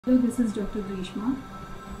Hello, this is Dr. Greeshma,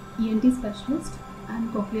 ENT specialist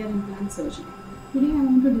and cochlear implant surgeon. Today I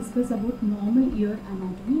want to discuss about normal ear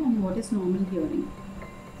anatomy and what is normal hearing.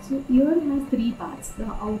 So ear has three parts, the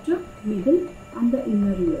outer, middle and the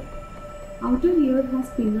inner ear. Outer ear has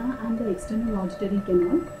pinna and the external auditory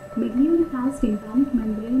canal. Middle ear has tympanic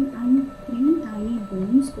membrane and three tiny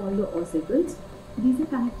bones called the ossicles. These are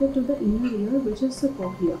connected to the inner ear, which is the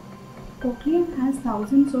cochlea. Cochlea has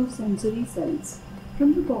thousands of sensory cells.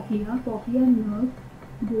 From the cochlea, cochlear nerve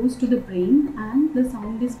goes to the brain and the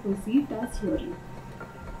sound is perceived as hearing.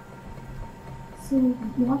 So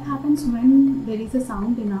what happens when there is a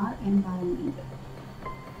sound in our environment?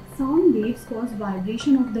 Sound waves cause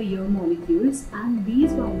vibration of the ear molecules, and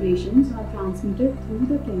these vibrations are transmitted through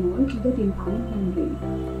the canal to the tympanic membrane.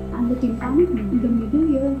 And the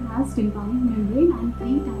middle ear has tympanic membrane and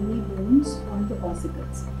three tiny bones called the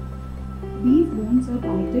ossicles. These bones are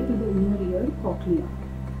connected to the inner ear, cochlea.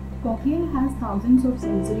 Cochlea has thousands of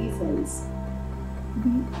sensory cells.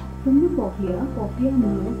 From the cochlear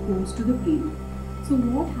nerve goes to the brain. So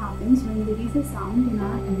what happens when there is a sound in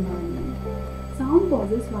our environment? Sound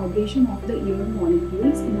causes vibration of the ear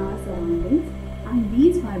molecules in our surroundings, and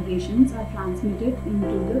these vibrations are transmitted into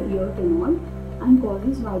the ear canal and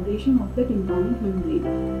causes vibration of the tympanic membrane.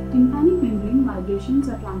 Tympanic membrane vibrations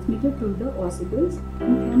are transmitted to the ossicles,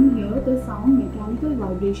 and from here the sound mechanical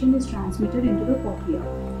vibration is transmitted into the cochlea.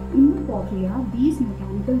 In the cochlea, these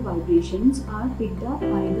mechanical vibrations are picked up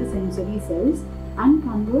by the sensory cells and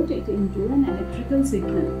convert it into an electrical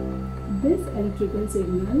signal. This electrical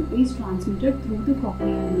signal is transmitted through the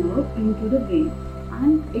cochlear nerve into the brain,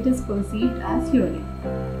 and it is perceived as hearing.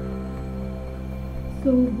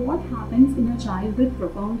 So what happens in a child with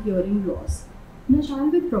profound hearing loss? In a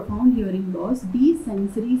child with profound hearing loss, these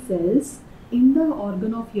sensory cells in the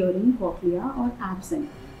organ of hearing, cochlea, are absent.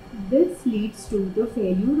 This leads to the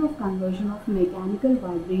failure of conversion of mechanical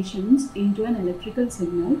vibrations into an electrical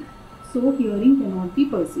signal, so hearing cannot be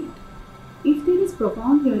perceived. If there is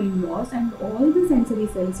profound hearing loss and all the sensory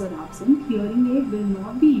cells are absent, hearing aid will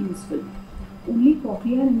not be useful. Only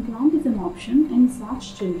cochlear implant is an option in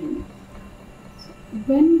such children.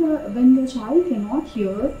 When the child cannot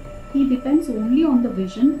hear, he depends only on the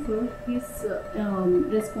vision for his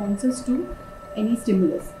responses to any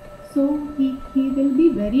stimulus. So he will be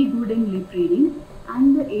very good in lip reading,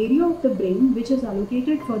 and the area of the brain which is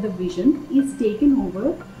allocated for the vision is taken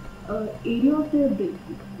over. The area of the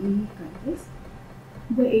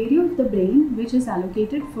brain which is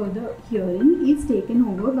allocated for the hearing is taken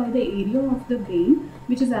over by the area of the brain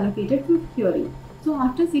which is allocated for hearing. So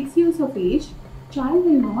after 6 years of age, child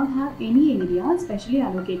will not have any area specially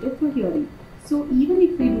allocated for hearing. So even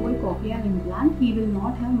if we do a cochlear implant, he will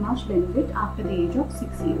not have much benefit after the age of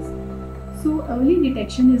 6 years. So early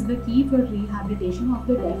detection is the key for rehabilitation of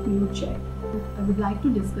the deaf-mute child. I would like to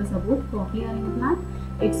discuss about cochlear implant,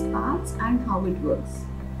 its parts and how it works.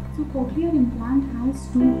 So cochlear implant has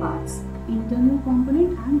two parts, internal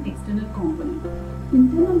component and external component.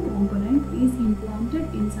 Internal component is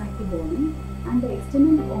implanted inside the body and the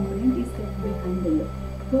external component is kept behind the ear.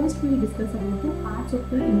 First we will discuss about the parts of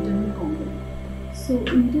the internal component. So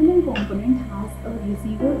internal component has a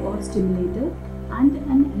receiver or stimulator and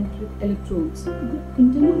an electrodes. The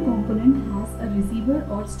internal component has a receiver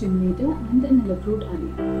or stimulator and an electrode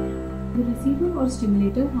array. The receiver or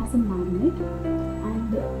stimulator has a magnet,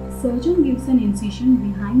 and the surgeon gives an incision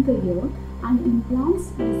behind the ear and implants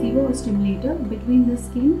the receiver or stimulator between the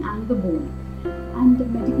skin and the bone, and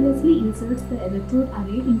meticulously inserts the electrode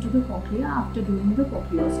array into the cochlea after doing the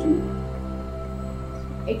cochleostomy.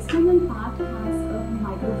 External part has a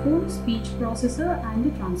microphone, speech processor and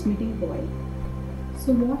a transmitting coil.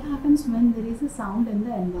 So what happens when there is a sound in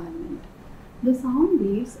the environment? The sound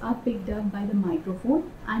waves are picked up by the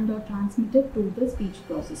microphone and are transmitted to the speech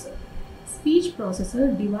processor. Speech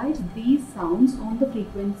processor divides these sounds on the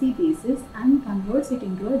frequency basis and converts it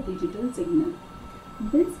into a digital signal.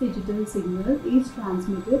 This digital signal is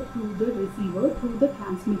transmitted through the receiver through the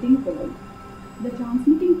transmitting coil. The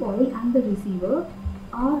transmitting coil and the receiver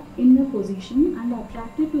are in a position and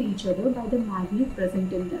attracted to each other by the magnet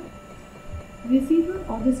present in them. Receiver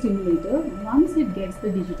or the stimulator, once it gets the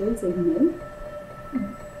digital signal,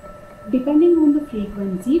 depending on the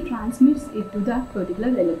frequency, transmits it to that particular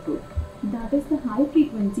electrode. That is, the high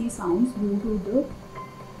frequency sounds go to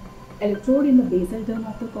the electrode in the basal turn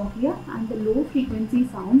of the cochlea, and the low frequency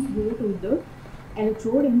sounds go to the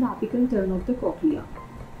electrode in the apical turn of the cochlea.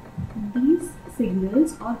 These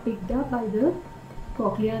signals are picked up by the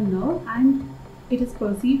cochlear nerve and it is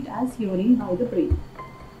perceived as hearing by the brain.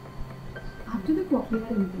 After the cochlear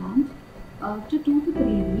implant, after 2 to 3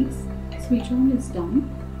 weeks, switch on is done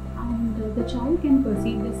and the child can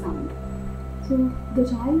perceive the sound. So the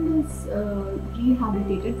child is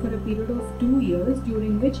rehabilitated for a period of 2 years,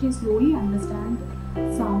 during which he slowly understands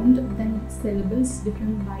sound, then syllables,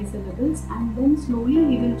 different bisyllables, and then slowly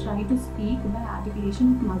he will try to speak by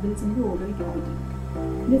articulation of muscles in the oral cavity.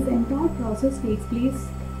 This entire process takes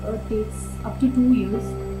up to 2 years.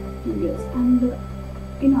 And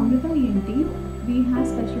in Amrita ENT, we have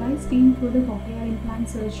specialized team for the cochlear implant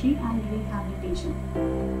surgery and rehabilitation.